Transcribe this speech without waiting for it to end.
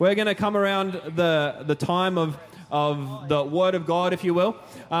We're going to come around the time of the Word of God, if you will.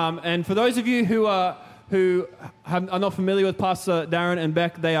 And for those of you who are not familiar with Pastor Darren and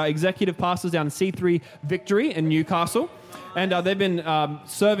Beck, they are executive pastors down in C3 Victory in Newcastle. And they've been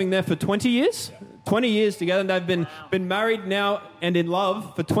serving there for 20 years. 20 years together, and they've been married now and in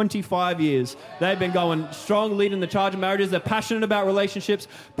love for 25 years. They've been going strong, leading the charge of marriages. They're passionate about relationships,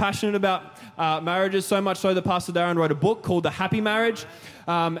 passionate about marriages, so much so that Pastor Darren wrote a book called The Happy Marriage,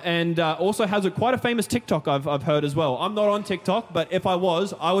 and also has quite a famous TikTok I've heard as well. I'm not on TikTok, but if I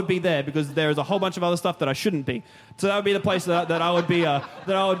was, I would be there because there is a whole bunch of other stuff that I shouldn't be. So that would be the place that I would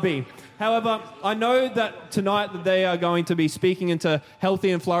be. However, I know that tonight that they are going to be speaking into healthy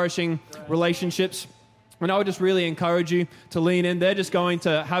and flourishing relationships, and I would just really encourage you to lean in. They're just going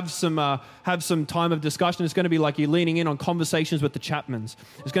to have some time of discussion. It's going to be like you're leaning in on conversations with the Chapmans.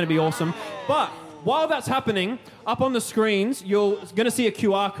 It's going to be awesome. But while that's happening, up on the screens, you're going to see a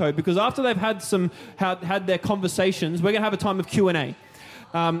QR code because after they've had their conversations, we're going to have a time of Q&A.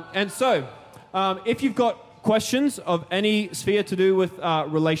 And so, if you've got questions of any sphere to do with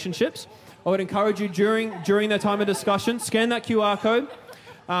relationships, I would encourage you during their time of discussion, scan that QR code,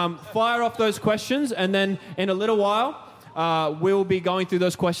 fire off those questions, and then in a little while, we'll be going through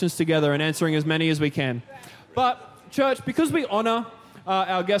those questions together and answering as many as we can. But, church, because we honor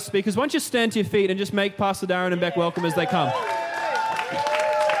our guest speakers, why don't you stand to your feet and just make Pastor Darren and Beck welcome as they come.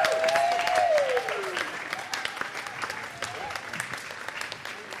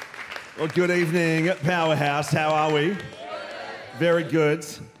 Well, good evening, Powerhouse. How are we? Very good.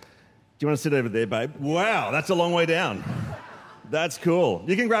 Do you want to sit over there, babe? Wow, that's a long way down. That's cool.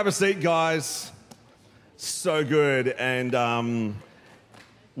 You can grab a seat, guys. So good. And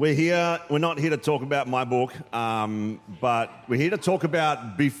we're here. We're not here to talk about my book, but we're here to talk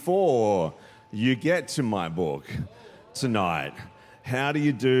about before you get to my book tonight. How do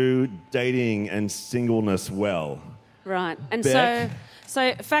you do dating and singleness well? Right. And Beck?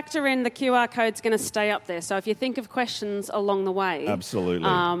 So factor in the QR code's going to stay up there. So if you think of questions along the way, absolutely,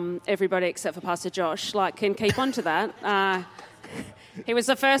 everybody except for Pastor Josh, can keep on to that. He was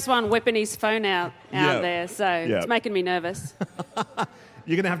the first one whipping his phone out there, so it's making me nervous.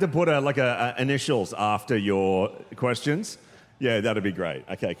 You're going to have to put initials after your questions. Yeah, that'd be great.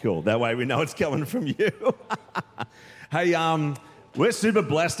 Okay, cool. That way we know it's coming from you. Hey, we're super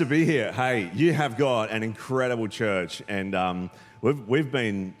blessed to be here. Hey, you have got an incredible church, and we've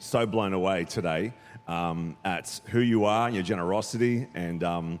been so blown away today at who you are and your generosity.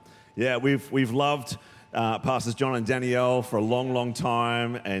 And we've loved Pastors John and Danielle for a long, long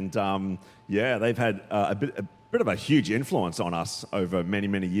time. And they've had a bit of a huge influence on us over many,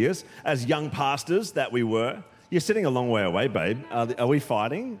 many years as young pastors that we were. You're sitting a long way away, babe. Are we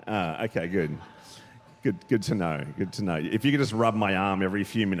fighting? Okay, good. Good to know. Good to know. If you could just rub my arm every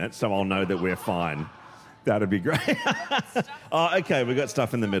few minutes so I'll know that we're fine. That'd be great. Oh, okay, we've got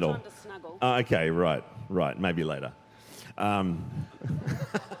stuff in the middle. Time to snuggle. Okay, right. Maybe later.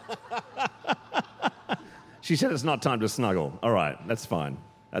 She said it's not time to snuggle. All right, that's fine.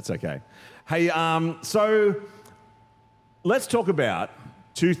 That's okay. Hey, so let's talk about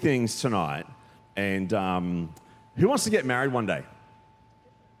two things tonight. And who wants to get married one day?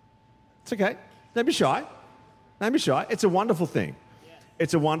 It's okay. Don't be shy. It's a wonderful thing.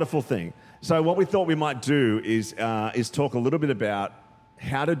 It's a wonderful thing. So what we thought we might do is talk a little bit about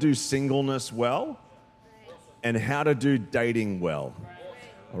how to do singleness well and how to do dating well.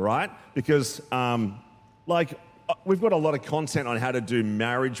 All right? Because, we've got a lot of content on how to do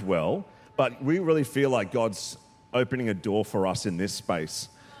marriage well, but we really feel like God's opening a door for us in this space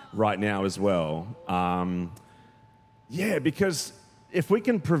right now as well. Because if we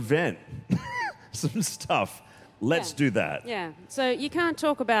can prevent some stuff, let's do that. Yeah. So you can't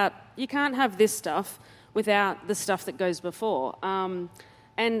have this stuff without the stuff that goes before.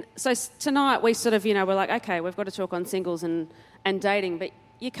 And so tonight we sort of, we're like, okay, we've got to talk on singles and dating, but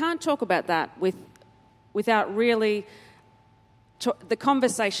you can't talk about that without really the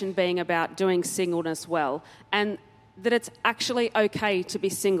conversation being about doing singleness well and that it's actually okay to be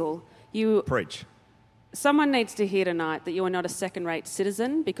single. Preach. Someone needs to hear tonight that you are not a second-rate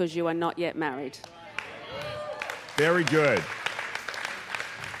citizen because you are not yet married. Very good.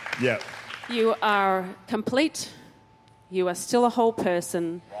 Yeah. You are complete. You are still a whole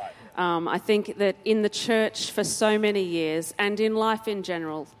person. I think that in the church for so many years and in life in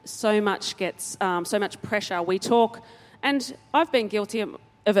general, so much pressure. We talk, and I've been guilty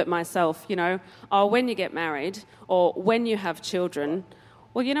of it myself, when you get married or when you have children,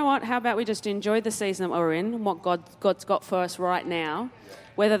 well, you know what, how about we just enjoy the season that we're in, what God's got for us right now,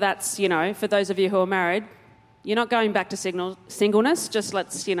 whether that's, for those of you who are married, You're not going back to singleness. Just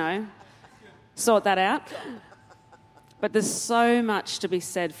let's, sort that out. But there's so much to be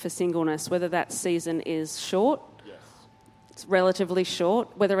said for singleness, whether that season is short, it's relatively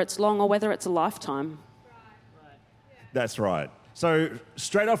short, whether it's long or whether it's a lifetime. That's right. So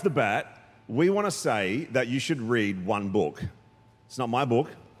straight off the bat, we want to say that you should read one book. It's not my book.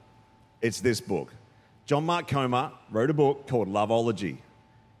 It's this book. John Mark Comer wrote a book called Loveology.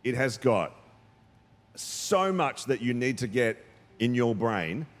 It has got so much that you need to get in your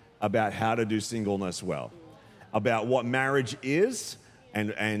brain about how to do singleness well, about what marriage is,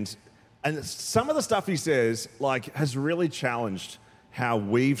 and some of the stuff he says has really challenged how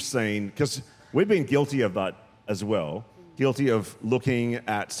we've seen, because we've been guilty of that as well, guilty of looking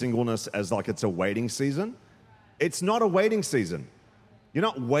at singleness as like it's a waiting season. It's not a waiting season. You're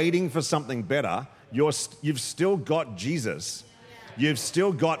not waiting for something better. You've still got Jesus. You've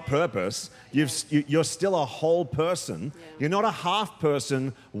still got purpose. You're still a whole person. You're not a half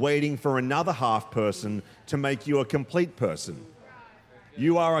person waiting for another half person to make you a complete person.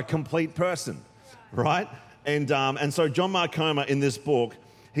 You are a complete person, right? And so John Mark Comer in this book,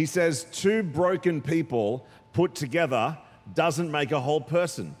 he says 2 broken people put together doesn't make a whole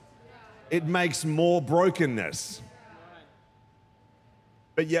person. It makes more brokenness.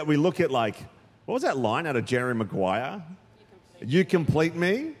 But yet we look at what was that line out of Jerry Maguire? You complete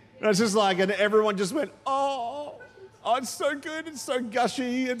me. And it's just and everyone just went, oh, it's so good, it's so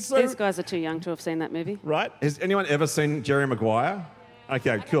gushy, it's so... These guys are too young to have seen that movie. Right? Has anyone ever seen Jerry Maguire?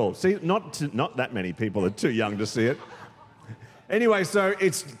 Okay, cool. See, not that many people are too young to see it. Anyway, so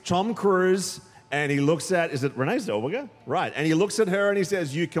it's Tom Cruise, and he looks at, is it Renee Zellweger? Right, and he looks at her and he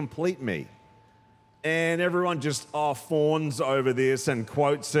says, you complete me. And everyone just fawns over this and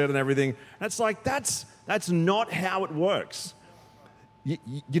quotes it and everything. And it's that's not how it works.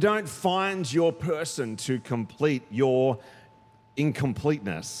 You don't find your person to complete your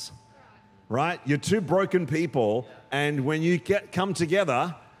incompleteness, right? You're 2 broken people, and when you come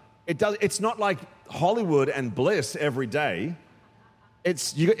together, it's not like Hollywood and bliss every day.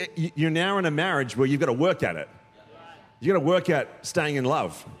 You're now in a marriage where you've got to work at it. You've got to work at staying in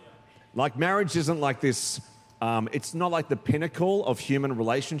love. Marriage isn't like this, it's not like the pinnacle of human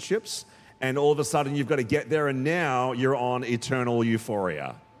relationships, and all of a sudden you've got to get there and now you're on eternal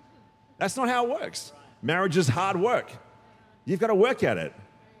euphoria. That's not how it works. Marriage is hard work. You've got to work at it,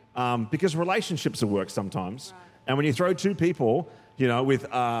 because relationships are work sometimes. And when you throw 2 people,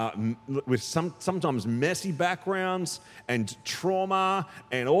 with sometimes messy backgrounds and trauma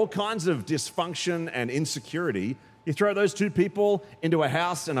and all kinds of dysfunction and insecurity, you throw those 2 people into a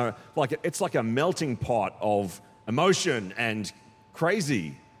house and it's like a melting pot of emotion and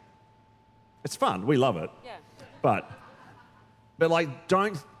crazy. It's fun. We love it. Yeah. But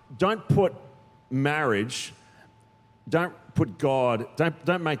don't put marriage, don't put God,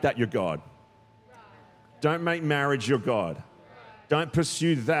 don't make that your God. Don't make marriage your God. Don't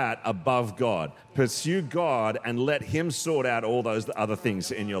pursue that above God. Pursue God and let Him sort out all those other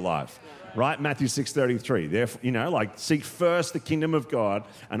things in your life. Right? Matthew 6:33. Therefore, seek first the kingdom of God,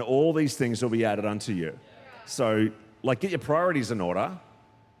 and all these things will be added unto you. So, get your priorities in order.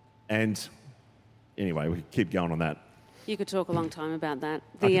 And anyway, we keep going on that. You could talk a long time about that.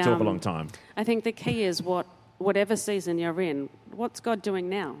 I could talk a long time. I think the key is whatever season you're in, what's God doing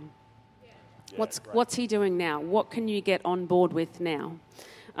now? What's He doing now? What can you get on board with now?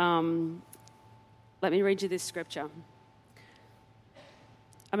 Let me read you this scripture.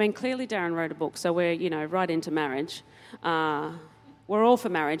 Clearly Darren wrote a book, so we're, right into marriage. We're all for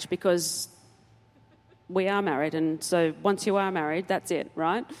marriage because we are married, and so once you are married, that's it,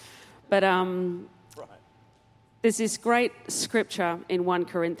 right? But there's this great scripture in 1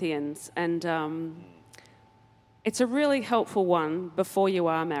 Corinthians, and it's a really helpful one before you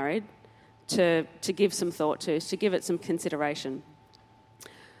are married to give some thought to give it some consideration.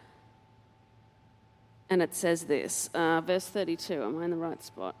 And it says this, verse 32, am I in the right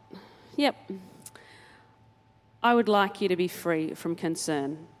spot? Yep. I would like you to be free from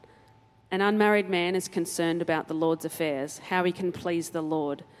concern. An unmarried man is concerned about the Lord's affairs, how he can please the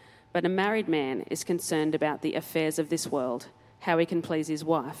Lord. But a married man is concerned about the affairs of this world, how he can please his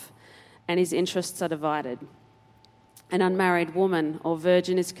wife. And his interests are divided. An unmarried woman or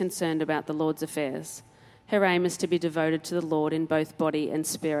virgin is concerned about the Lord's affairs. Her aim is to be devoted to the Lord in both body and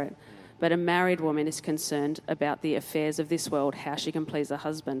spirit. But a married woman is concerned about the affairs of this world, how she can please her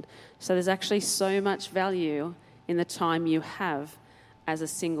husband. So there's actually so much value in the time you have as a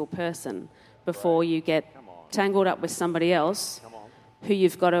single person before you get tangled up with somebody else who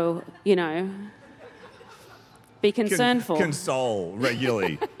you've got to, be concerned for. Console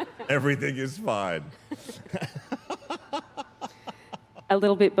regularly. Everything is fine. A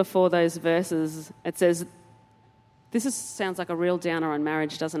little bit before those verses, it says, sounds like a real downer on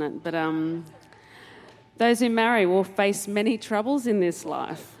marriage, doesn't it? But those who marry will face many troubles in this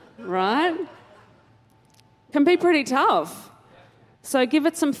life, right? Can be pretty tough. So give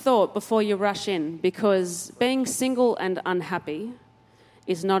it some thought before you rush in, because being single and unhappy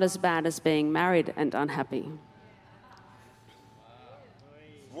is not as bad as being married and unhappy.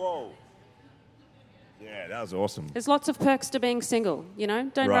 Whoa. Yeah, that was awesome. There's lots of perks to being single,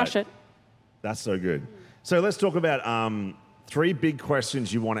 Don't rush it. That's so good. So let's talk about 3 big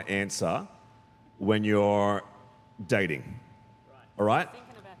questions you want to answer when you're dating. All right?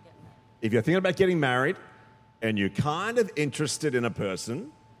 If you're thinking about getting married and you're kind of interested in a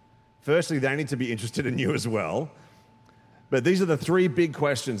person, firstly, they need to be interested in you as well. But these are the 3 big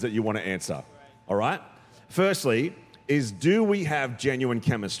questions that you want to answer. All right? Firstly, is do we have genuine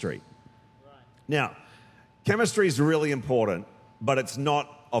chemistry? Now, chemistry is really important, but it's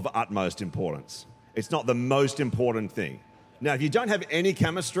not of utmost importance. It's not the most important thing. Now, if you don't have any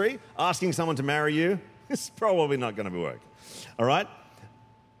chemistry, asking someone to marry you is probably not going to work. All right?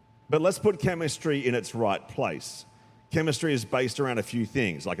 But let's put chemistry in its right place. Chemistry is based around a few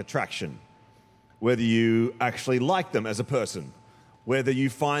things, like attraction, whether you actually like them as a person, whether you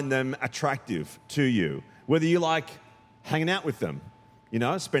find them attractive to you, whether you like hanging out with them,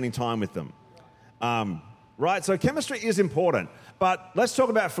 spending time with them. Right? So chemistry is important. But let's talk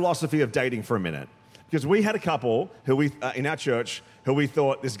about philosophy of dating for a minute. Because we had a couple who in our church who we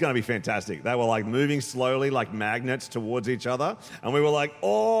thought this is going to be fantastic. They were like moving slowly like magnets towards each other. And we were like,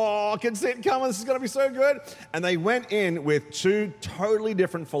 oh, I can see it coming. This is going to be so good. And they went in with 2 totally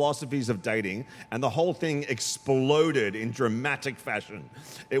different philosophies of dating. And the whole thing exploded in dramatic fashion.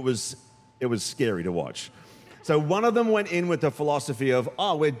 It was scary to watch. So one of them went in with the philosophy of,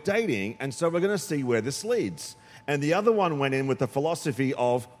 we're dating, and so we're going to see where this leads. And the other one went in with the philosophy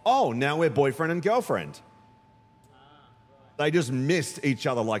of, now we're boyfriend and girlfriend. They just missed each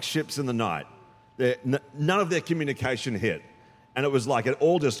other like ships in the night. None of their communication hit. And it was like it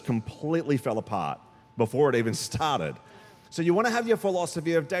all just completely fell apart before it even started. So you want to have your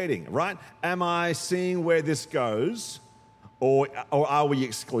philosophy of dating, right? Am I seeing where this goes, or are we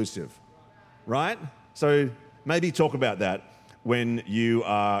exclusive, right? So maybe talk about that when you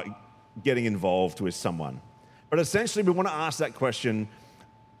are getting involved with someone. But essentially, we want to ask that question,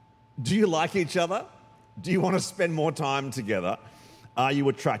 do you like each other? Do you want to spend more time together? Are you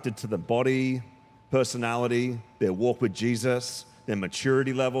attracted to the body, personality, their walk with Jesus, their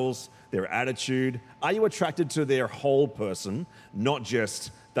maturity levels, their attitude? Are you attracted to their whole person, not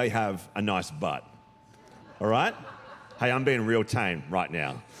just they have a nice butt? All right? Hey, I'm being real tame right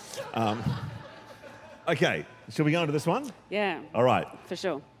now. Okay, shall we go into this one? Yeah. All right. For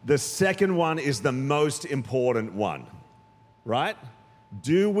sure. The second one is the most important one, right?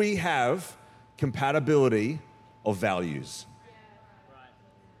 Do we have compatibility of values?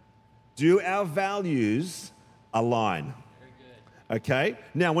 Do our values align? Okay?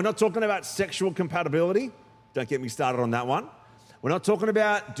 Now, we're not talking about sexual compatibility. Don't get me started on that one. We're not talking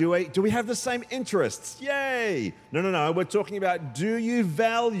about do we have the same interests? Yay! No. We're talking about do you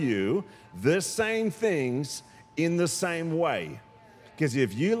value the same things in the same way? Because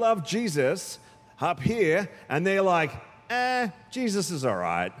if you love Jesus up here and they're like, Jesus is all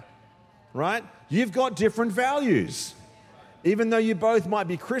right, right? You've got different values. Even though you both might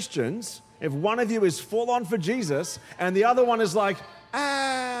be Christians, if one of you is full on for Jesus and the other one is like,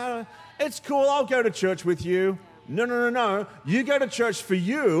 it's cool, I'll go to church with you. No. You go to church for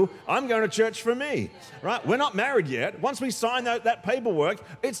you, I'm going to church for me, right? We're not married yet. Once we sign that paperwork,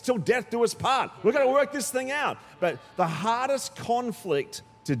 it's till death do us part. We're going to work this thing out. But the hardest conflict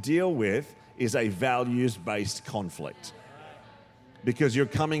to deal with is a values-based conflict, because you're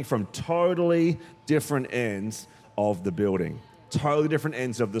coming from totally different ends of the building, totally different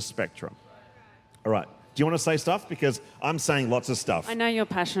ends of the spectrum. All right. Do you want to say stuff? Because I'm saying lots of stuff. I know you're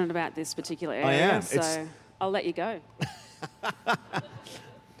passionate about this particular area. I am. So I'll let you go.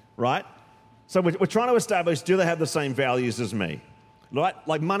 Right? So we're trying to establish, do they have the same values as me? Right?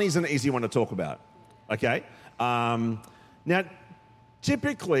 Like money's an easy one to talk about. Okay? Now,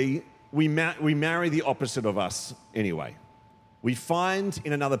 typically, we marry the opposite of us anyway. We find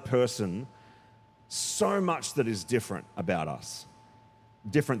in another person so much that is different about us,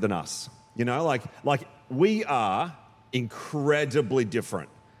 different than us. Like we are incredibly different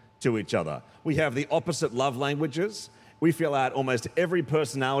to each other. We have the opposite love languages. We fill out almost every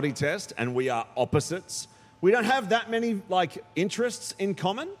personality test, and we are opposites. We don't have that many interests in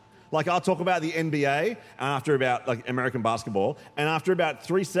common, Like, I'll talk about the NBA after about, like, American basketball, and after about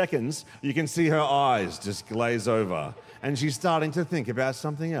 3 seconds, you can see her eyes just glaze over, and she's starting to think about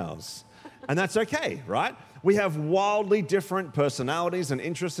something else. And that's okay, right? We have wildly different personalities and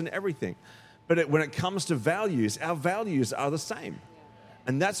interests and everything. But when it comes to values, our values are the same.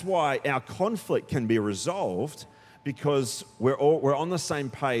 And that's why our conflict can be resolved, because we're on the same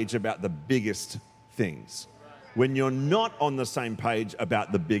page about the biggest things. When you're not on the same page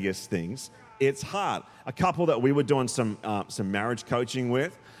about the biggest things, it's hard. A couple that we were doing some marriage coaching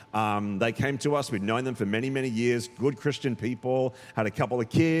with, they came to us. We'd known them for many, many years. Good Christian people, had a couple of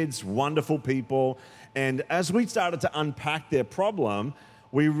kids, wonderful people. And as we started to unpack their problem,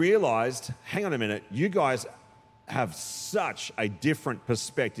 we realized, hang on a minute, you guys have such a different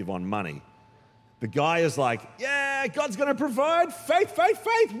perspective on money. The guy is like, yeah, God's going to provide. Faith, faith,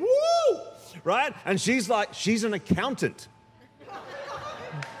 faith. Woo! Right? And she's like, she's an accountant.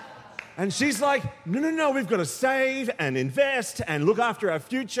 And she's like, no, we've got to save and invest and look after our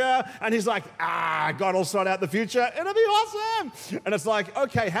future. And he's like, God will sort out the future. It'll be awesome. And it's like,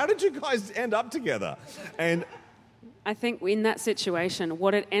 okay, how did you guys end up together? And I think in that situation,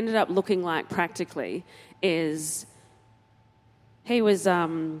 what it ended up looking like practically is he was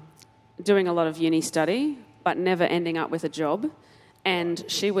doing a lot of uni study, but never ending up with a job. And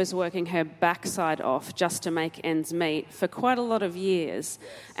she was working her backside off just to make ends meet for quite a lot of years.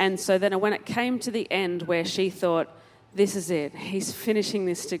 And so then when it came to the end where she thought, this is it, he's finishing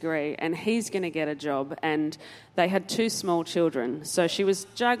this degree and he's going to get a job. And they had 2 small children. So she was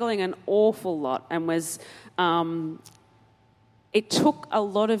juggling an awful lot and was... it took a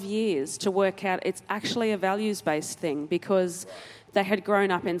lot of years to work out it's actually a values-based thing, because they had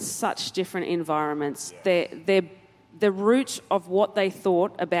grown up in such different environments. The root of what they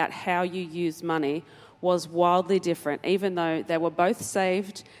thought about how you use money was wildly different. Even though they were both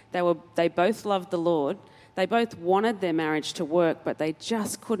saved, they both loved the Lord, they both wanted their marriage to work, but they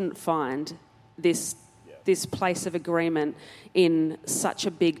just couldn't find this place of agreement in such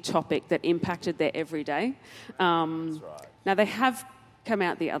a big topic that impacted their everyday. That's right. Now, they have come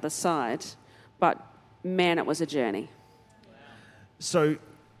out the other side, but man, it was a journey. So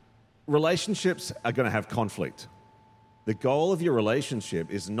relationships are going to have conflict. The goal of your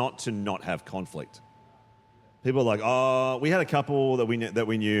relationship is not to not have conflict. People are like, oh, we had a couple that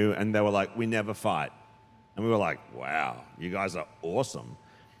we knew, and they were like, we never fight. And we were like, wow, you guys are awesome.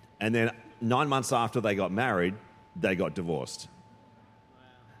 And then 9 months after they got married, they got divorced.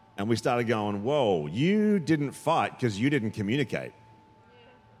 And we started going, whoa, you didn't fight because you didn't communicate.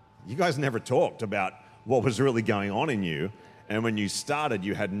 You guys never talked about what was really going on in you. And when you started,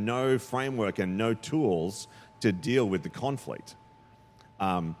 you had no framework and no tools to deal with the conflict.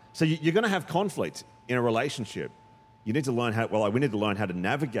 So you're going to have conflict in a relationship. You need to learn we need to learn how to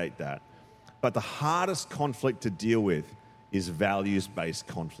navigate that. But the hardest conflict to deal with is values-based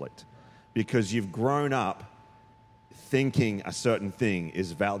conflict, because you've grown up thinking a certain thing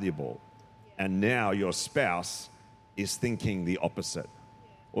is valuable, and now your spouse is thinking the opposite,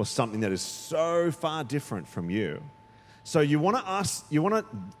 or something that is so far different from you. So you want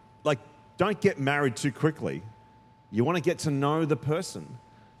to don't get married too quickly. You want to get to know the person.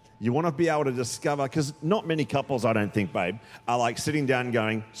 You want to be able to discover, because not many couples, I don't think, babe, are like sitting down and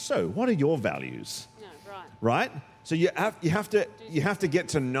going, so what are your values? No, right. Right? So you have to get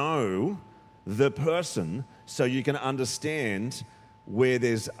to know the person so you can understand where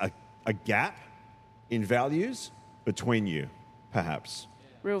there's a gap in values between you, perhaps.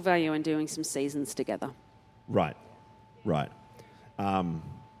 Real value in doing some seasons together. Right.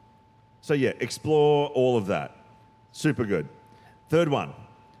 So explore all of that. Super good. Third one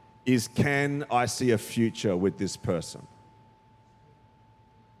is, can I see a future with this person?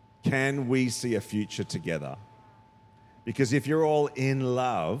 Can we see a future together? Because if you're all in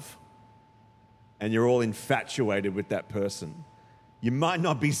love and you're all infatuated with that person, you might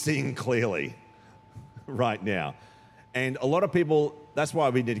not be seeing clearly right now. And a lot of people, that's why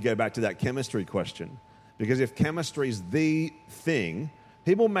we need to go back to that chemistry question. Because if chemistry is the thing,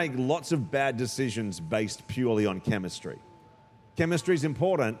 people make lots of bad decisions based purely on chemistry. Chemistry is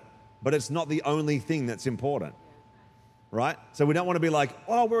important, but it's not the only thing that's important, right? So we don't want to be like,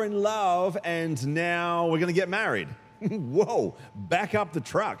 oh, we're in love and now we're going to get married. Whoa, back up the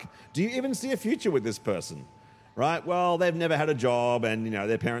truck. Do you even see a future with this person, right? Well, they've never had a job and,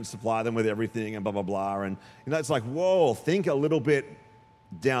 their parents supply them with everything and blah, blah, blah. And, it's like, whoa, think a little bit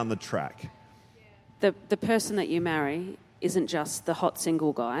down the track. The person that you marry isn't just the hot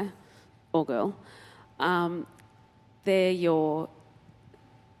single guy or girl. They're your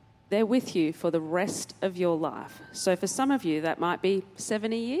they're with you for the rest of your life. So for some of you, that might be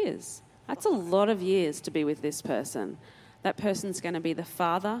 70 years. That's a lot of years to be with this person. That person's going to be the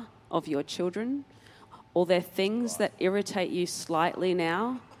father of your children, or they're things that irritate you slightly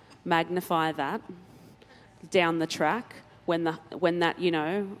now, magnify that down the track when that, you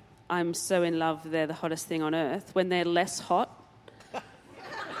know, I'm so in love, they're the hottest thing on earth. When they're less hot,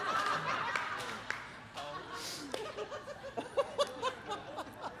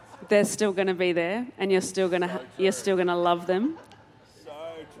 they're still going to be there, and you're still going to love them. So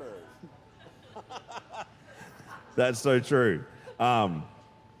true. That's so true.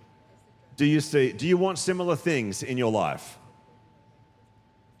 Do you want similar things in your life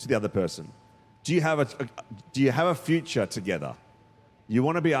to the other person? Do you have a future together? You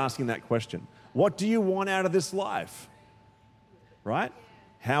want to be asking that question. What do you want out of this life? Right?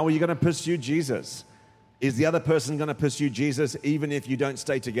 How are you going to pursue Jesus? Is the other person going to pursue Jesus even if you don't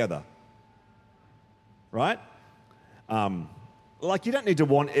stay together? Right? Like, you don't need to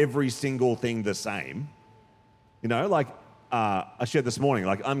want every single thing the same. You know, like I shared this morning,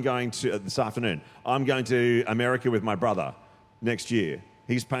 like this afternoon, I'm going to America with my brother next year.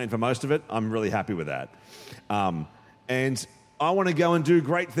 He's paying for most of it. I'm really happy with that. And I want to go and do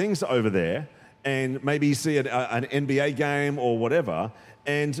great things over there and maybe see an NBA game or whatever.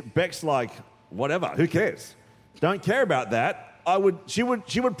 And Beck's like, whatever, who cares? Don't care about that. She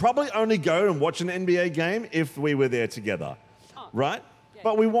would probably only go and watch an NBA game if we were there together, right? Yeah.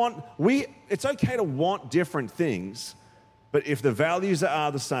 But it's okay to want different things, but if the values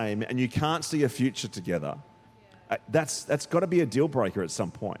are the same and you can't see a future together, that's got to be a deal breaker at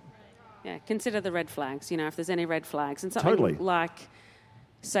some point. Yeah, consider the red flags, you know, if there's any red flags. And something Totally. Like,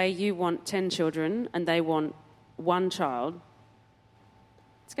 say you want 10 children and they want one child,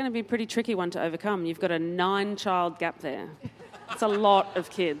 it's going to be a pretty tricky one to overcome. You've got a 9-child gap there. It's a lot of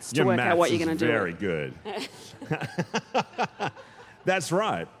kids to work out what you're going to do. Very good. That's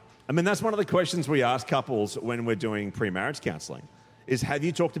right. I mean, that's one of the questions we ask couples when we're doing pre-marriage counselling is, have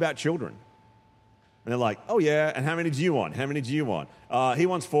you talked about children? And they're like, oh, yeah, and how many do you want? How many do you want? He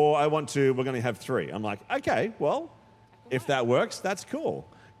wants 4, I want 2, we're going to have 3. I'm like, okay, well, if that works, that's cool.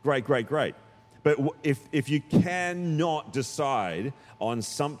 Great. But if you cannot decide on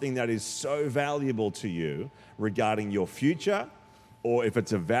something that is so valuable to you regarding your future, or if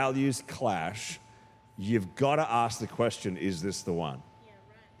it's a values clash, you've got to ask the question, is this the one? Yeah,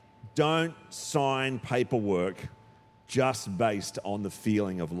 right. Don't sign paperwork just based on the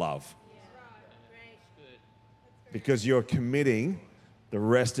feeling of love. Because you're committing the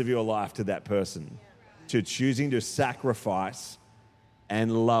rest of your life to that person, to choosing to sacrifice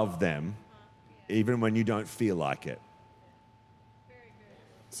and love them, even when you don't feel like it.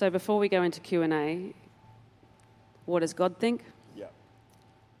 So before we go into Q&A, what does God think? Yeah.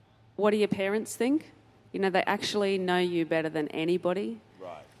 What do your parents think? You know, they actually know you better than anybody.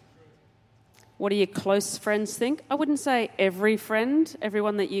 Right. What do your close friends think? I wouldn't say every friend,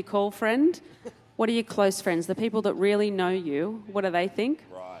 everyone that you call friend. What do your close friends, the people that really know you, what do they think?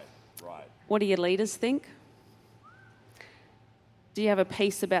 Right. What do your leaders think? Do you have a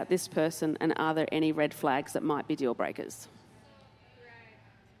peace about this person, and are there any red flags that might be deal breakers?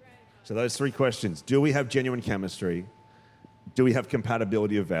 So those 3 questions. Do we have genuine chemistry? Do we have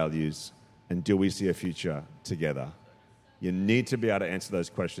compatibility of values? And do we see a future together? You need to be able to answer those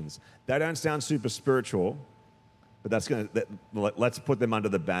questions. They don't sound super spiritual, but let's put them under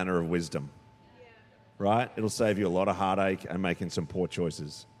the banner of wisdom. Right? It'll save you a lot of heartache and making some poor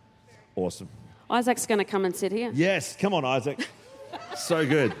choices. Awesome. Isaac's going to come and sit here. Yes, come on, Isaac. So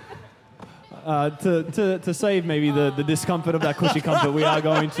good. To save maybe the discomfort of that cushy comfort, we are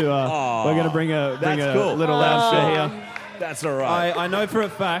going to we're going to bring a cool. little lounge chair here. That's all right. I know for a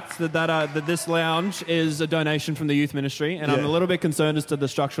fact that this lounge is a donation from the youth ministry, and I'm a little bit concerned as to the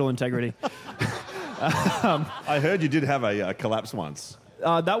structural integrity. I heard you did have a collapse once.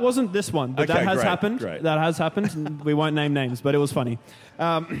 That wasn't this one, but that has happened. Great. That has happened. We won't name names, but it was funny.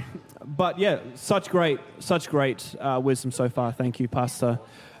 But yeah, such great wisdom so far. Thank you, Pastor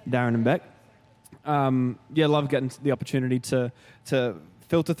Darren and Beck. Love getting the opportunity to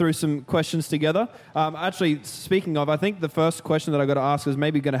filter through some questions together. Actually, speaking of, I think the first question that I got to ask is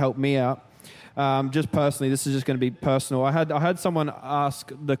maybe going to help me out. Just personally, this is just going to be personal. I had someone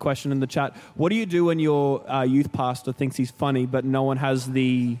ask the question in the chat: what do you do when your youth pastor thinks he's funny, but no one has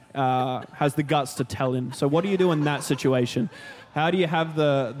the guts to tell him? So what do you do in that situation? How do you have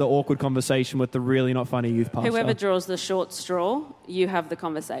the awkward conversation with the really not funny youth pastor? Whoever draws the short straw, you have the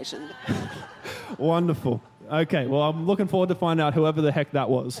conversation. Wonderful. Okay, well, I'm looking forward to finding out whoever the heck that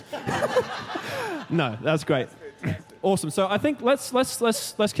was. No, that's great. Awesome. So I think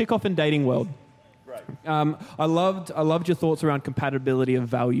let's kick off in dating world. Right. I loved your thoughts around compatibility of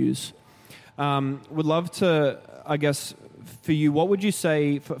values. Would love to, I guess, for you, what would you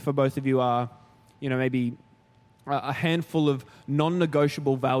say for both of you are, maybe a handful of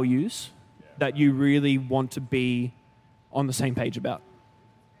non-negotiable values that you really want to be on the same page about?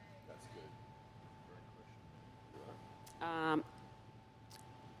 That's good.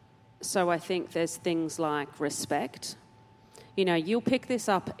 So I think there's things like respect. You'll pick this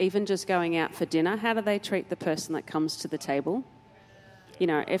up even just going out for dinner. How do they treat the person that comes to the table?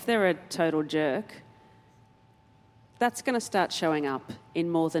 If they're a total jerk, that's going to start showing up in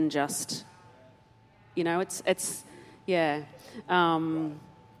more than just, yeah. That's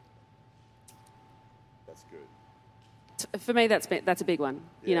good. For me, that's a big one,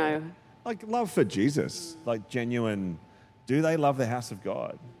 Like love for Jesus, like genuine, do they love the house of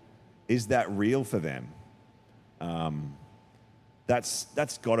God? Is that real for them?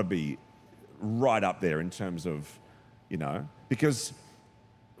 That's got to be right up there in terms of, because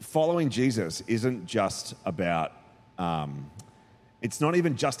following Jesus isn't just about, it's not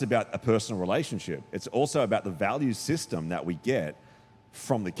even just about a personal relationship. It's also about the value system that we get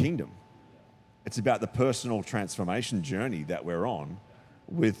from the kingdom. It's about the personal transformation journey that we're on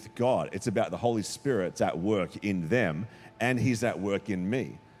with God. It's about the Holy Spirit's at work in them, and He's at work in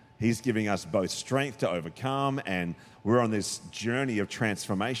me. He's giving us both strength to overcome, and we're on this journey of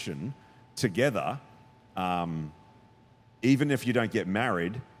transformation together. Even if you don't get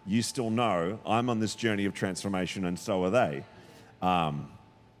married, you still know I'm on this journey of transformation, and so are they. But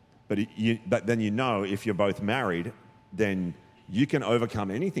then if you're both married, then you can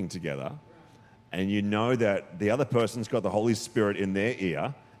overcome anything together, and you know that the other person's got the Holy Spirit in their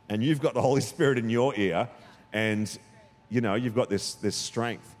ear, and you've got the Holy Spirit in your ear, and you've got this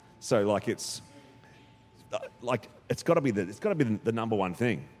strength. So it's got to be the number one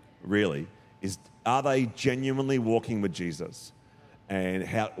thing, really, is are they genuinely walking with Jesus, and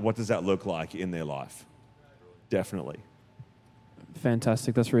what does that look like in their life? Definitely.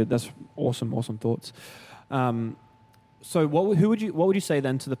 Fantastic. That's awesome thoughts. So what would you say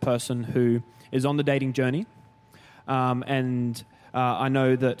then to the person who is on the dating journey? I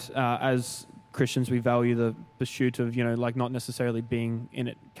know that as Christians, we value the pursuit of, not necessarily being in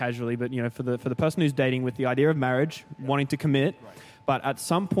it casually, but, for the person who's dating with the idea of marriage, wanting to commit, right. But at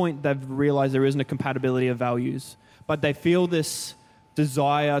some point they've realized there isn't a compatibility of values, but they feel this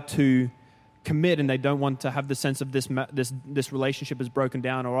desire to commit, and they don't want to have the sense of this relationship is broken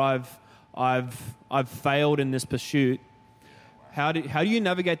down, or I've failed in this pursuit. How do you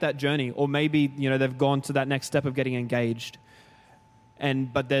navigate that journey? Or maybe, they've gone to that next step of getting engaged.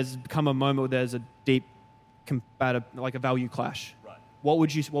 But there's come a moment where there's a deep, like a value clash. Right. What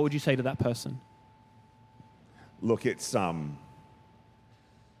would you say to that person? Look, it's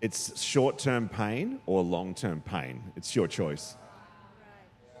short-term pain or long-term pain. It's your choice.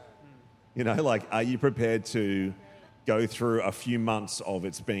 Are you prepared to go through a few months of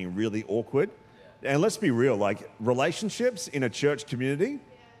it's being really awkward? And let's be real, relationships in a church community,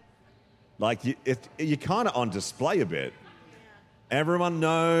 you're kind of on display a bit. Everyone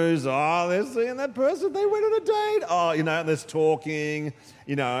knows, they're seeing that person, they went on a date. There's talking,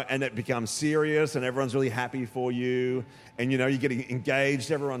 and it becomes serious, and everyone's really happy for you. And, you're getting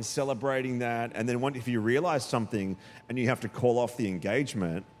engaged, everyone's celebrating that. And then if you realize something and you have to call off the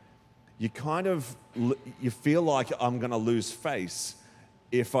engagement, you feel like I'm going to lose face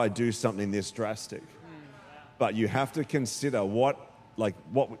if I do something this drastic. But you have to consider what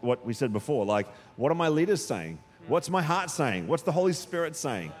we said before, what are my leaders saying? What's my heart saying? What's the Holy Spirit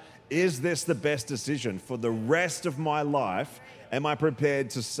saying? Is this the best decision for the rest of my life? Am I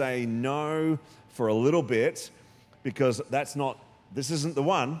prepared to say no for a little bit because this isn't the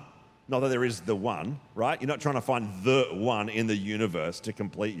one? Not that there is the one, right? You're not trying to find the one in the universe to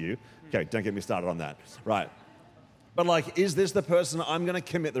complete you. Okay, don't get me started on that. Right. But is this the person I'm going to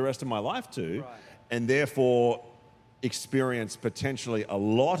commit the rest of my life to, and therefore experience potentially a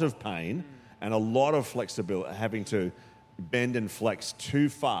lot of pain and a lot of flexibility, having to bend and flex too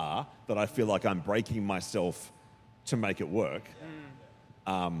far that I feel like I'm breaking myself to make it work?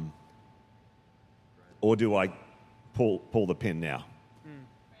 Or do I pull the pin now?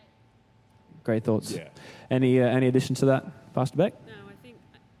 Great thoughts. Yeah. Any addition to that, Pastor Beck? No,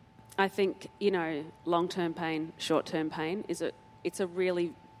 I think long-term pain, short-term pain it's a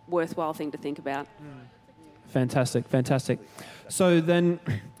really worthwhile thing to think about. Fantastic. So then,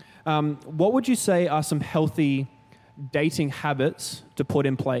 what would you say are some healthy dating habits to put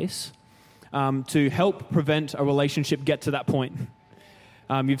in place to help prevent a relationship get to that point?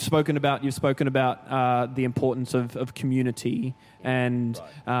 You've spoken about the importance of community, and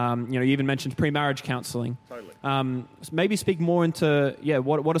you even mentioned pre-marriage counselling. Totally. Maybe speak more into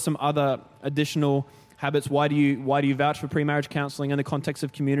what are some other additional habits? Why do you vouch for pre-marriage counselling in the context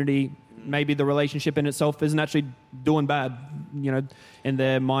of community? Maybe the relationship in itself isn't actually doing bad. In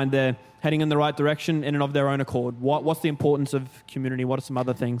their mind, they're heading in the right direction in and of their own accord. What's the importance of community? What are some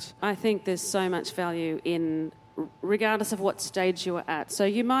other things? I think there's so much value in, regardless of what stage you are at. So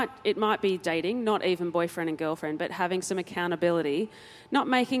it might be dating, not even boyfriend and girlfriend, but having some accountability, not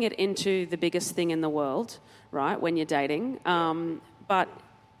making it into the biggest thing in the world, right, when you're dating, and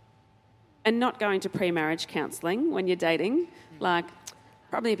not going to pre-marriage counselling when you're dating, like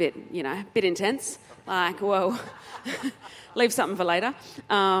probably a bit intense, like, whoa, leave something for later.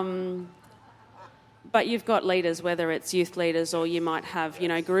 But you've got leaders, whether it's youth leaders or you might have,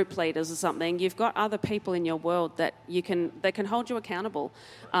 group leaders or something. You've got other people in your world that can hold you accountable,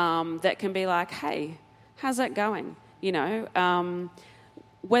 that can be like, hey, how's that going?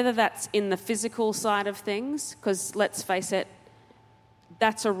 Whether that's in the physical side of things, because let's face it,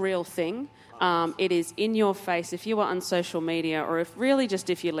 that's a real thing. It is in your face. If you are on social media, or if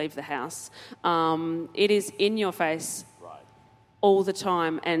you leave the house, it is in your face all the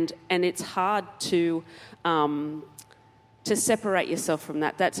time, and it's hard to separate yourself from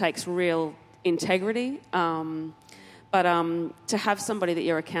that. That takes real integrity, but to have somebody that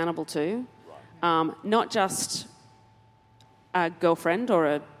you're accountable to, not just a girlfriend or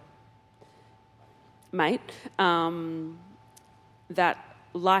a mate that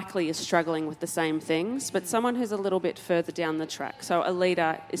likely is struggling with the same things, but someone who's a little bit further down the track. So a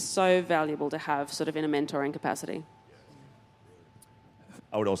leader is so valuable to have sort of in a mentoring capacity.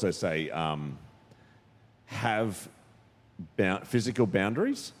 I would also say have physical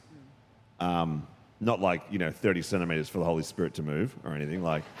boundaries, not like 30 centimeters for the Holy Spirit to move or anything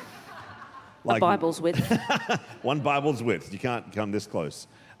like a Bible's width. One Bible's width. You can't come this close.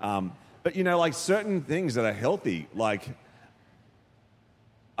 But like certain things that are healthy, like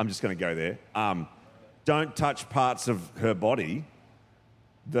I'm just going to go there. Don't touch parts of her body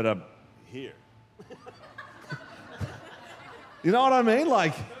that are here. You know what I mean?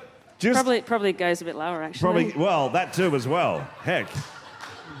 Like, just probably goes a bit lower, actually. Well, that too as well. Heck.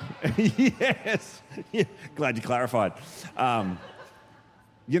 Yes. Yeah. Glad you clarified.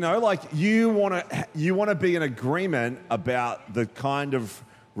 Like you want to be in agreement about the kind of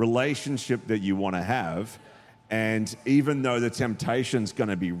relationship that you want to have, and even though the temptation's going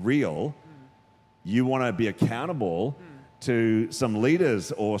to be real, you want to be accountable to some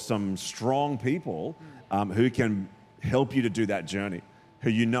leaders or some strong people who can help you to do that journey,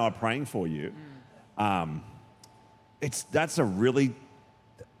 who are praying for you. That's a really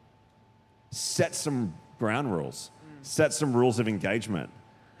set some ground rules, set some rules of engagement,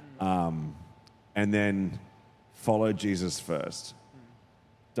 and then follow Jesus first.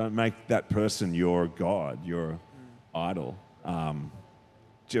 Don't make that person your God, your idol.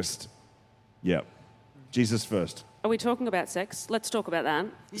 Jesus first. Are we talking about sex? Let's talk about that.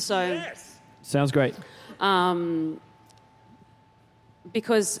 So, yes. Sounds great.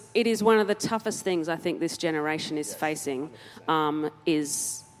 Because it is one of the toughest things I think this generation is facing, and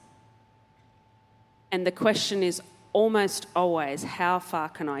the question is almost always, how far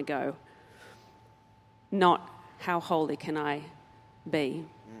can I go? Not how holy can I be?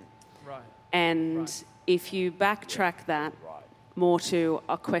 Right. And if you backtrack that more to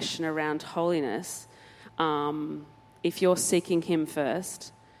a question around holiness, if you're seeking him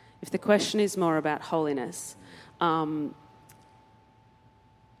first, if the question is more about holiness,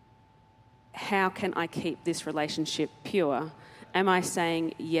 how can I keep this relationship pure? Am I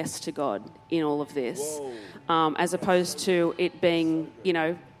saying yes to God in all of this? As opposed to it being,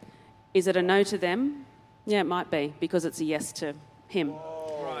 is it a no to them? Yeah, it might be, because it's a yes to him.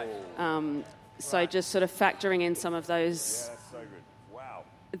 Right. So just sort of factoring in some of those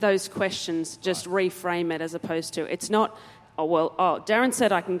those questions, just reframe it as opposed to, it's not, Darren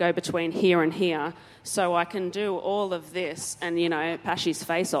said I can go between here and here, so I can do all of this and, pash his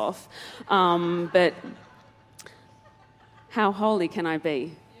face off. But how holy can I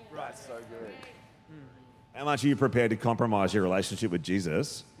be? Right, so good. How much are you prepared to compromise your relationship with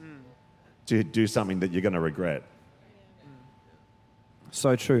Jesus to do something that you're going to regret?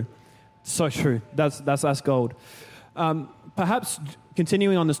 So true. So true. That's gold. Perhaps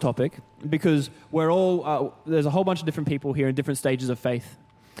continuing on this topic, because we're all there's a whole bunch of different people here in different stages of faith,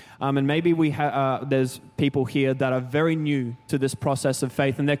 and maybe there's people here that are very new to this process of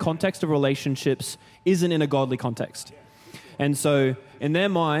faith, and their context of relationships isn't in a godly context, and so in their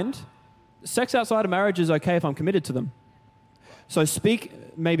mind, sex outside of marriage is okay if I'm committed to them. So speak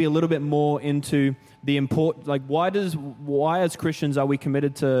maybe a little bit more into the why as Christians are we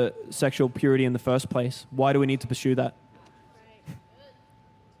committed to sexual purity in the first place? Why do we need to pursue that?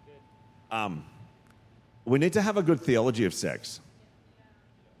 We need to have a good theology of sex,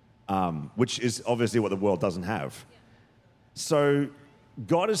 which is obviously what the world doesn't have. So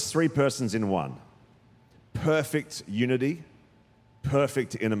God is three persons in one. Perfect unity,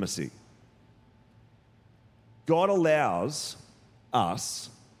 perfect intimacy. God allows us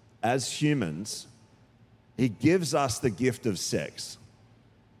as humans, he gives us the gift of sex.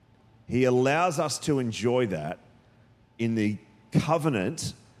 He allows us to enjoy that in the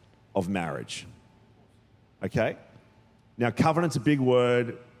covenant of marriage. Okay? Now, covenant's a big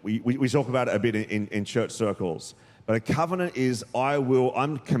word. We talk about it a bit in church circles. But a covenant is,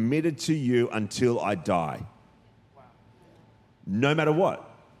 I'm committed to you until I die. No matter what.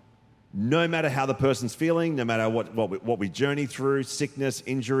 No matter how the person's feeling, no matter what we journey through, sickness,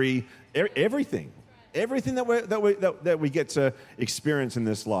 injury, everything. Everything that we get to experience in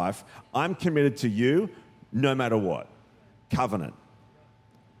this life, I'm committed to you no matter what. Covenant.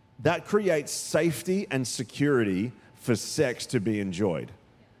 That creates safety and security for sex to be enjoyed,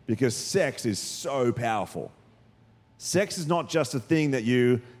 because sex is so powerful. Sex is not just a thing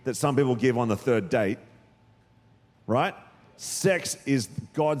that some people give on the third date, right? Sex is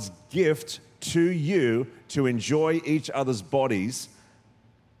God's gift to you to enjoy each other's bodies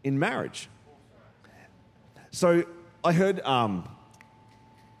in marriage. So I heard Alan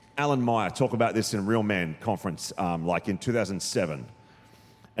Meyer talk about this in Real Men Conference, like in 2007.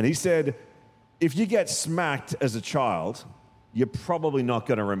 And he said, if you get smacked as a child, you're probably not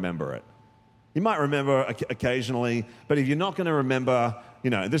going to remember it. You might remember occasionally, but if you're not going to remember,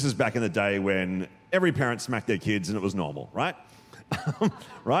 this is back in the day when every parent smacked their kids and it was normal, right?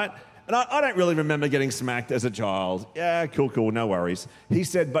 Right? And I don't really remember getting smacked as a child. Yeah, cool, no worries. He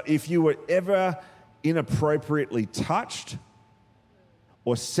said, but if you were ever inappropriately touched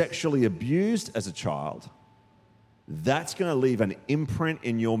or sexually abused as a child, that's going to leave an imprint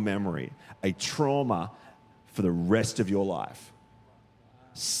in your memory, a trauma for the rest of your life.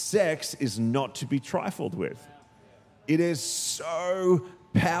 Sex is not to be trifled with. It is so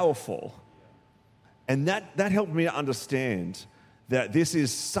powerful. And that helped me to understand that this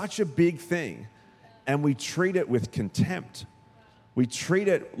is such a big thing, and we treat it with contempt. We treat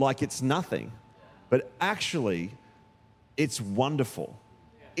it like it's nothing. But actually, it's wonderful.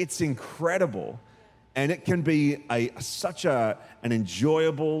 It's incredible. And it can be such an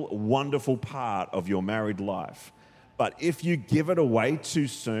enjoyable, wonderful part of your married life. But if you give it away too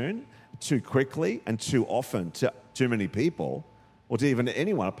soon, too quickly, and too often to too many people, or to even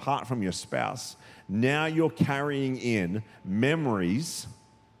anyone apart from your spouse, now you're carrying in memories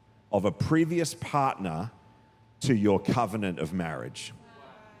of a previous partner to your covenant of marriage.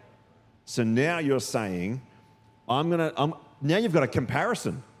 So now you're saying, now you've got a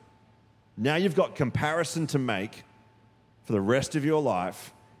comparison. Now you've got comparison to make for the rest of your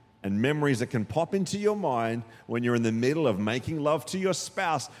life, and memories that can pop into your mind when you're in the middle of making love to your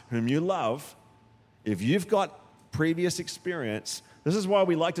spouse whom you love. If you've got previous experience, this is why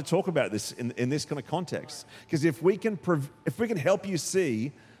we like to talk about this in this kind of context. Because if we can help you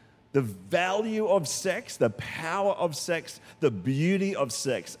see the value of sex, the power of sex, the beauty of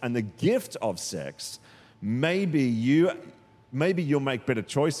sex, and the gift of sex, maybe you'll make better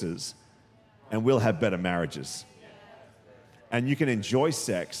choices and we'll have better marriages. And you can enjoy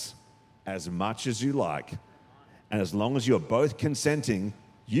sex as much as you like. And as long as you're both consenting,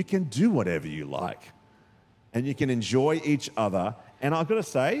 you can do whatever you like. And you can enjoy each other. And I've got to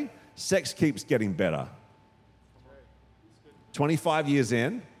say, sex keeps getting better. 25 years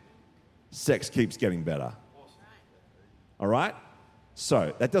in, sex keeps getting better. All right?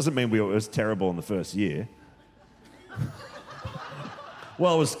 So that doesn't mean it was terrible in the first year.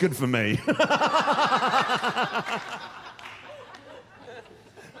 Well, it was good for me.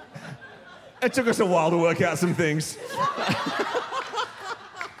 It took us a while to work out some things.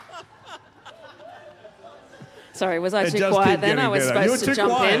 Sorry, was I too quiet then? I was supposed to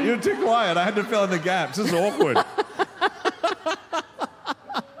jump in. You were too quiet. I had to fill in the gaps. This is awkward.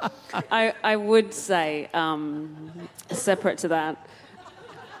 I would say, separate to that,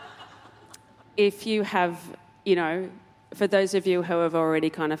 if you have, for those of you who have already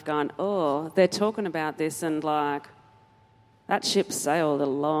kind of gone, oh, they're talking about this and like, that ship sailed a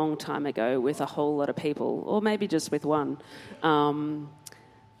long time ago with a whole lot of people, or maybe just with one.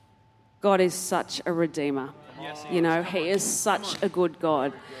 God is such a redeemer. Yes, He is such a good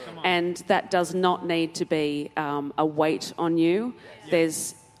God. And that does not need to be a weight on you.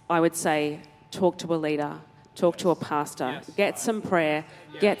 There's, I would say, talk to a leader, talk to a pastor, get some prayer,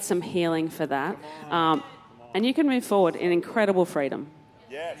 get some healing for that, and you can move forward in incredible freedom.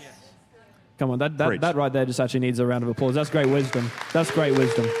 Yes. Come on, that right there just actually needs a round of applause. That's great wisdom. That's great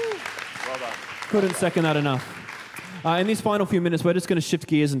wisdom. Well done. Couldn't second that enough. In these final few minutes, we're just going to shift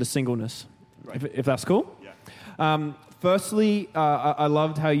gears into singleness, if that's cool. Yeah. Firstly, I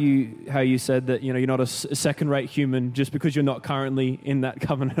loved how you said that you're not a second-rate human just because you're not currently in that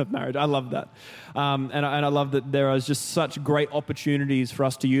covenant of marriage. I love that, and I love that there are just such great opportunities for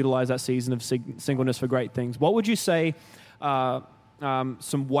us to utilize that season of singleness for great things. What would you say?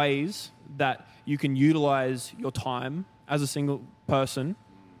 Some ways that you can utilize your time as a single person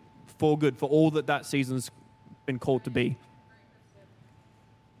for good, for all that season's been called to be?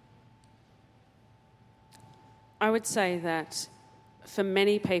 I would say that for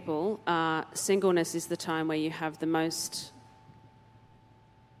many people, singleness is the time where you have the most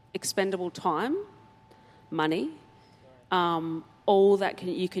expendable time, money, all that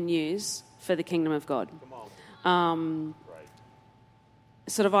you can use for the kingdom of God.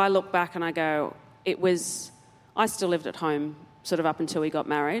 Sort of I look back and I go, I still lived at home sort of up until we got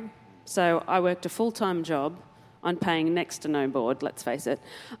married. So I worked a full-time job on paying next to no board, let's face it.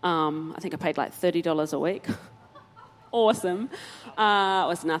 I think I paid like $30 a week. Awesome. It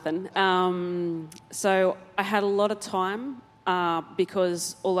was nothing. So I had a lot of time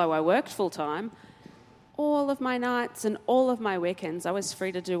because although I worked full-time, all of my nights and all of my weekends, I was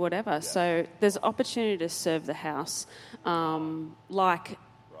free to do whatever. Yeah. So there's opportunity to serve the house. By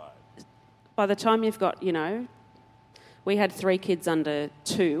the time you've got, we had 3 kids under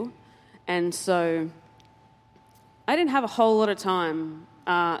 2, and so I didn't have a whole lot of time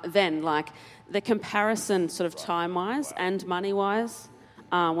then. Like the comparison sort of time-wise and money-wise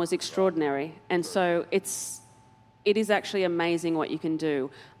was extraordinary. And so it is actually amazing what you can do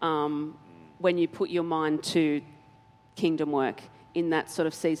when you put your mind to kingdom work in that sort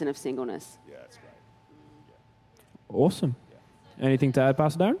of season of singleness. Yeah, that's great. Yeah. Awesome. Yeah. Anything to add,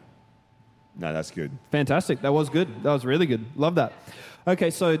 Pastor Darren? No, that's good. Fantastic. That was good. That was really good. Love that. Okay,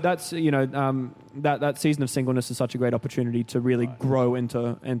 so that's that season of singleness is such a great opportunity to really grow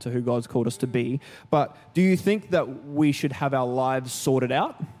into who God's called us to be. But do you think that we should have our lives sorted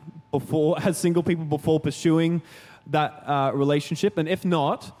out as single people before pursuing that relationship? And if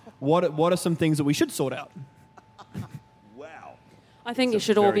not, what are some things that we should sort out? Wow. I think you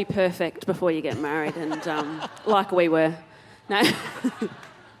should all be perfect before you get married, and like we were. No.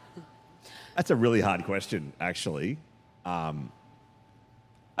 That's a really hard question, actually.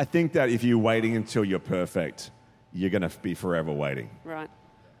 I think that if you're waiting until you're perfect, you're going to be forever waiting. Right.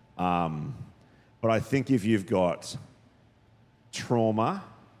 But I think if you've got trauma,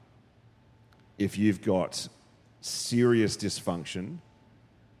 if you've got serious dysfunction,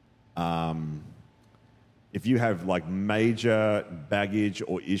 if you have like major baggage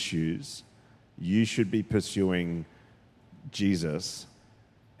or issues, you should be pursuing Jesus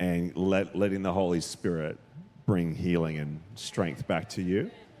and letting the Holy Spirit bring healing and strength back to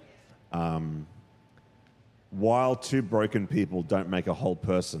you. While 2 broken people don't make a whole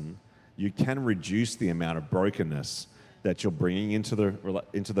person, you can reduce the amount of brokenness that you're bringing into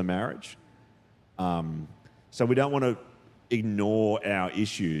the marriage. So we don't want to ignore our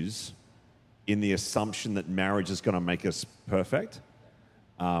issues in the assumption that marriage is going to make us perfect.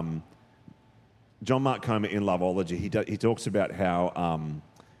 John Mark Comer in Loveology, he talks about how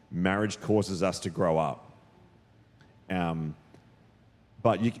marriage causes us to grow up.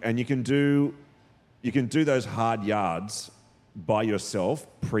 But you can do those hard yards by yourself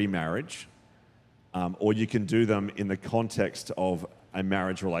pre-marriage, or you can do them in the context of a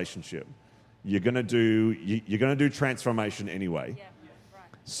marriage relationship. You're going to do transformation anyway. Yeah, right.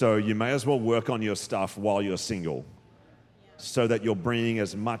 So you may as well work on your stuff while you're single, so that you're bringing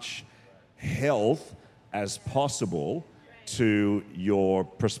as much health as possible to your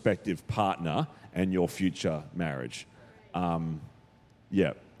prospective partner and your future marriage.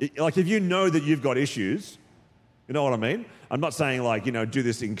 Like if you know that you've got issues, you know what I mean? I'm not saying like, do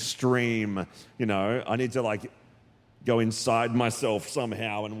this extreme, I need to like go inside myself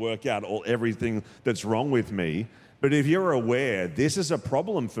somehow and work out everything that's wrong with me. But if you're aware, this is a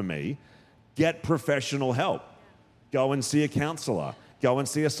problem for me, get professional help. Go and see a counselor. Go and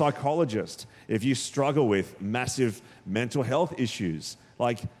see a psychologist. If you struggle with massive mental health issues,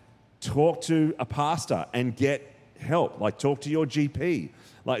 like talk to a pastor and get help. Like talk to your GP.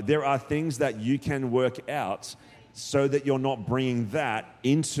 Like there are things that you can work out so that you're not bringing that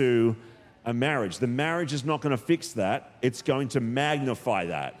into a marriage. The marriage is not going to fix that. It's going to magnify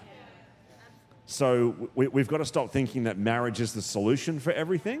that. So we've got to stop thinking that marriage is the solution for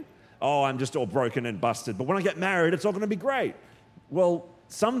everything. oh, I'm just all broken and busted, but when I get married, it's all going to be great. Well,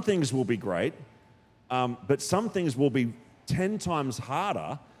 some things will be great, but some things will be 10 times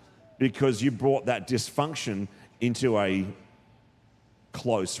harder because you brought that dysfunction into a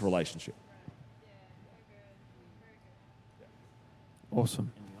close relationship.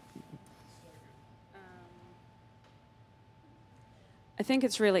 Awesome. I think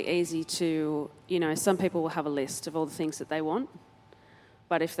it's really easy to, some people will have a list of all the things that they want,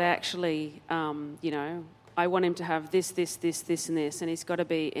 but if they actually, I want him to have this, this, this, this, and this, and he's got to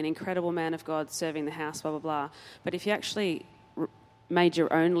be an incredible man of God serving the house, blah, blah, blah. But if you actually made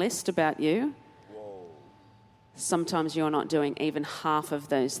your own list about you, sometimes you're not doing even half of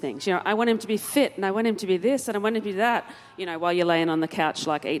those things. I want him to be fit, and I want him to be this, and I want him to be that, while you're laying on the couch,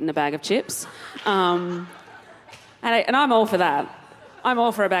 like, eating a bag of chips. And I'm all for that. I'm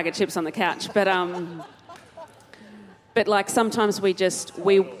all for a bag of chips on the couch. But like, sometimes we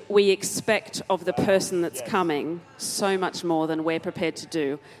expect of the person that's coming so much more than we're prepared to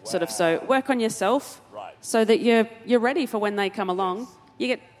do. Wow. So work on yourself so that you're ready for when they come along. You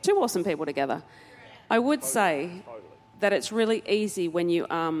get two awesome people together. I would say that it's really easy when you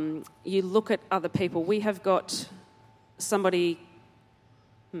look at other people. We have got somebody...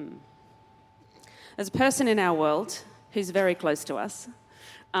 There's a person in our world who's very close to us,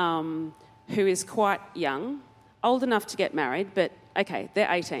 who is quite young, old enough to get married, but okay, they're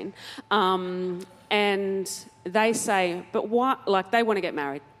 18. And they say, but why? Like, they want to get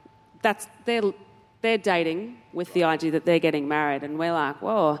married. They're dating with the idea that they're getting married, and we're like,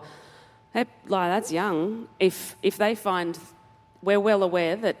 whoa, that's young. If they find, we're well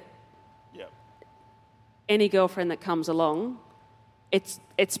aware that any girlfriend that comes along,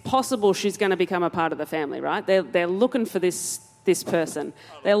 it's possible she's going to become a part of the family, right? They're looking for this person.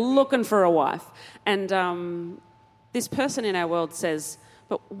 They're looking for a wife. And this person in our world says,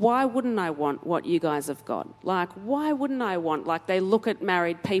 but why wouldn't I want what you guys have got? Like, why wouldn't I want... Like, they look at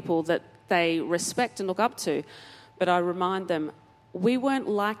married people that they respect and look up to. But I remind them, we weren't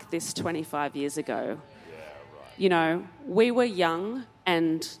like this 25 years ago. Yeah, right. We were young,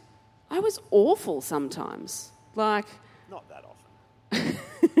 and I was awful sometimes. Like... Not that often.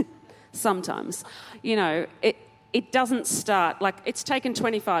 Sometimes. It doesn't start... Like, it's taken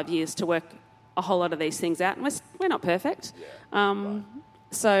 25 years to work a whole lot of these things out, and we're not perfect. Yeah,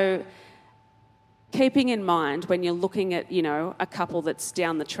 So keeping in mind when you're looking at, a couple that's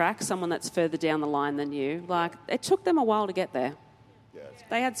down the track, someone that's further down the line than you, like, it took them a while to get there. Yeah,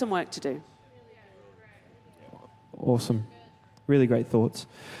 they had some work to do. Awesome. Really great thoughts.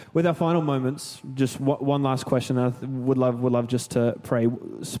 With our final moments, just one last question. I would love just to pray.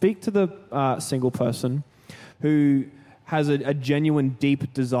 Speak to the single person who has a genuine,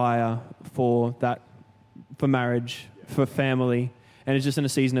 deep desire for marriage, for family, and is just in a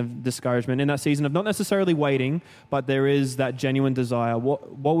season of discouragement, in that season of not necessarily waiting, but there is that genuine desire.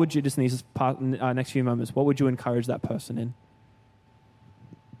 What would you, just in these next few moments, what would you encourage that person in?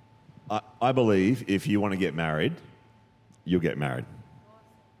 I believe if you want to get married, you'll get married.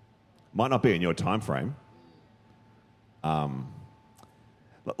 Might not be in your time frame.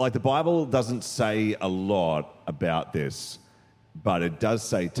 Like, the Bible doesn't say a lot about this, but it does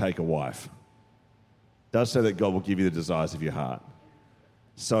say take a wife. It does say that God will give you the desires of your heart.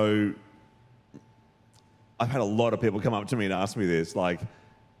 So I've had a lot of people come up to me and ask me this. Like,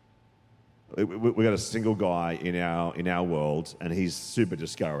 we got a single guy in our world, and he's super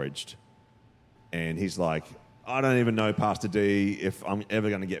discouraged. And he's like, I don't even know, Pastor D, if I'm ever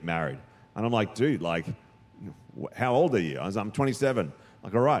going to get married. And I'm like, dude, like, how old are you? I'm 27.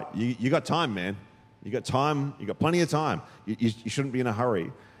 Like, all right, you got time, man. You got time. You got plenty of time. You shouldn't be in a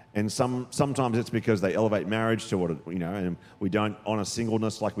hurry. And sometimes it's because they elevate marriage to what, and we don't honor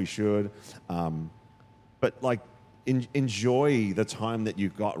singleness like we should. But like, enjoy the time that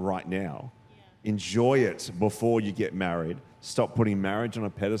you've got right now. Yeah. Enjoy it before you get married. Stop putting marriage on a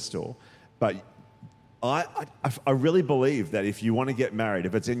pedestal. But I really believe that if you want to get married,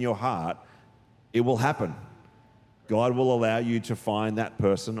 if it's in your heart, it will happen. God will allow you to find that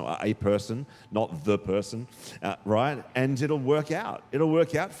person, or a person, not the person, right? And it'll work out. It'll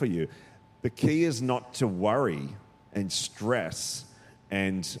work out for you. The key is not to worry and stress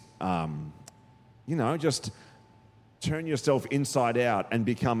and, just turn yourself inside out and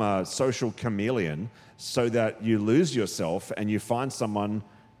become a social chameleon so that you lose yourself and you find someone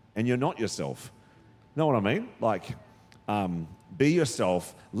and you're not yourself. Know what I mean? Like, be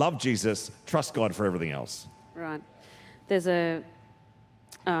yourself, love Jesus, trust God for everything else. Right. There's a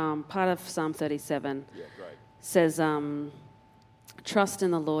part of Psalm 37 says, trust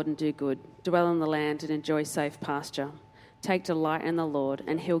in the Lord and do good, dwell in the land and enjoy safe pasture. Take delight in the Lord,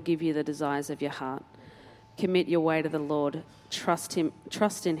 and he'll give you the desires of your heart. Commit your way to the Lord. Trust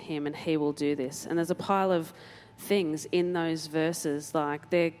in him, and he will do this. And there's a pile of things in those verses, like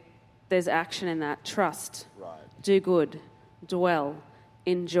there's action in that. Trust, Right. do good, dwell,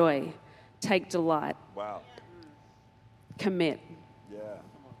 enjoy, take delight, Wow. commit. Yeah.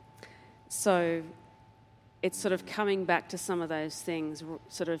 So it's sort of coming back to some of those things,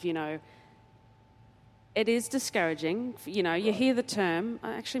 sort of, it is discouraging. You hear the term.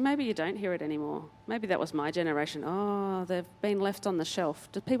 Actually, maybe you don't hear it anymore. Maybe that was my generation. Oh, they've been left on the shelf.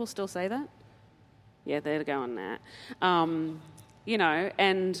 Do people still say that? Yeah, they're going that.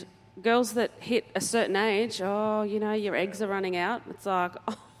 And girls that hit a certain age, your eggs are running out. It's like,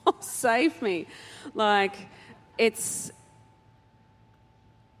 oh, save me. Like, it's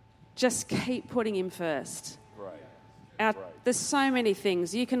just keep putting him first. Right. There's so many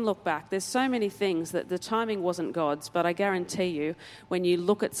things. You can look back. There's so many things that the timing wasn't God's, but I guarantee you, when you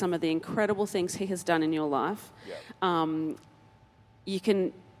look at some of the incredible things he has done in your life,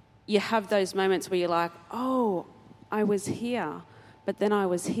 you have those moments where you're like, oh, I was here, but then I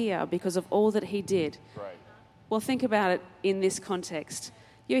was here because of all that he did. Right. Well, think about it in this context.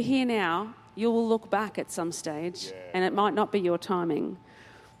 You're here now. You will look back at some stage, and it might not be your timing,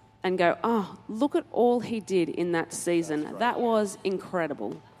 and go, oh, look at all he did in that season. Right. That was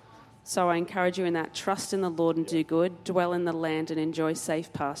incredible. So I encourage you in that. Trust in the Lord and do good. Dwell in the land and enjoy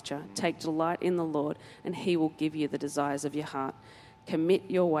safe pasture. Take delight in the Lord, and he will give you the desires of your heart. Commit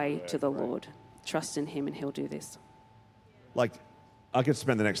your way to the Lord. Trust in him, and he'll do this. Like, I could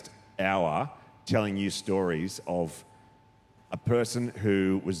spend the next hour telling you stories of a person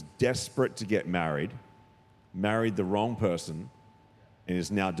who was desperate to get married the wrong person, and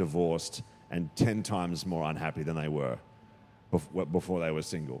is now divorced and 10 times more unhappy than they were before they were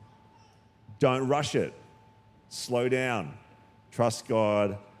single. Don't rush it. Slow down. Trust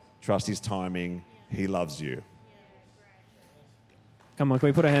God. Trust his timing. He loves you. Come on, can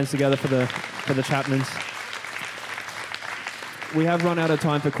we put our hands together for the Chapmans? We have run out of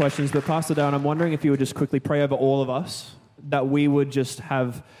time for questions, but Pastor Darren, I'm wondering if you would just quickly pray over all of us, that we would just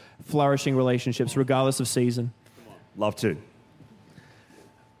have flourishing relationships regardless of season. Love to.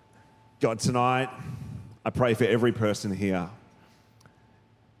 God, tonight, I pray for every person here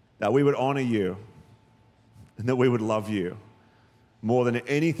that we would honor you and that we would love you more than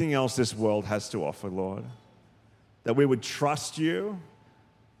anything else this world has to offer, Lord. That we would trust you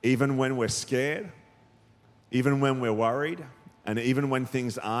even when we're scared, even when we're worried, and even when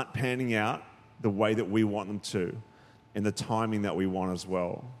things aren't panning out the way that we want them to, in the timing that we want as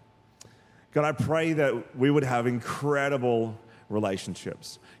well. God, I pray that we would have incredible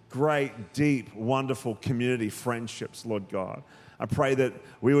relationships, great, deep, wonderful community friendships, Lord God. I pray that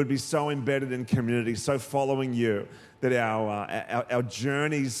we would be so embedded in community, so following you, that our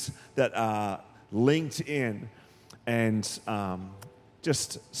journeys that are linked in and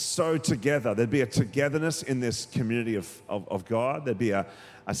just so together. There'd be a togetherness in this community of God. There'd be a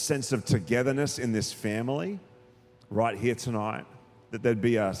sense of togetherness in this family right here tonight. That there'd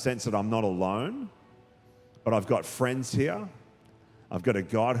be a sense that I'm not alone, but I've got friends here. I've got a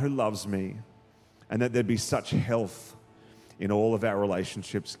God who loves me, and that there'd be such health in all of our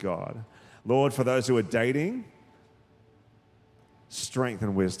relationships, God. Lord, for those who are dating, strength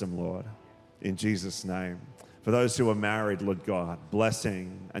and wisdom, Lord, in Jesus' name. For those who are married, Lord God,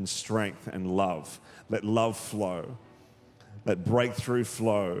 blessing and strength and love. Let love flow. Let breakthrough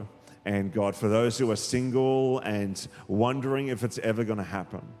flow. And God, for those who are single and wondering if it's ever going to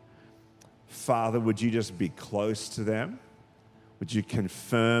happen, Father, would you just be close to them? Would you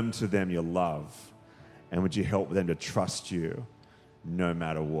confirm to them your love? And would you help them to trust you no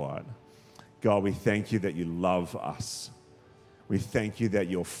matter what? God, we thank you that you love us. We thank you that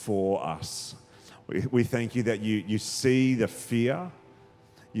you're for us. We thank you that you see the fear.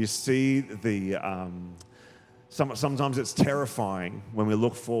 You see the... Sometimes it's terrifying when we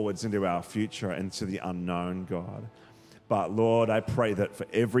look forwards into our future and to the unknown, God. But Lord, I pray that for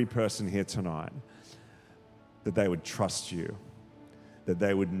every person here tonight, that they would trust you, that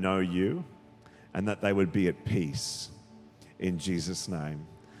they would know you, and that they would be at peace. In Jesus' name.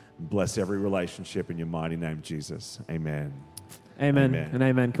 Bless every relationship in your mighty name, Jesus. Amen. Amen. And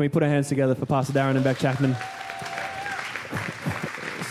amen. Can we put our hands together for Pastor Darren and Beck Chapman?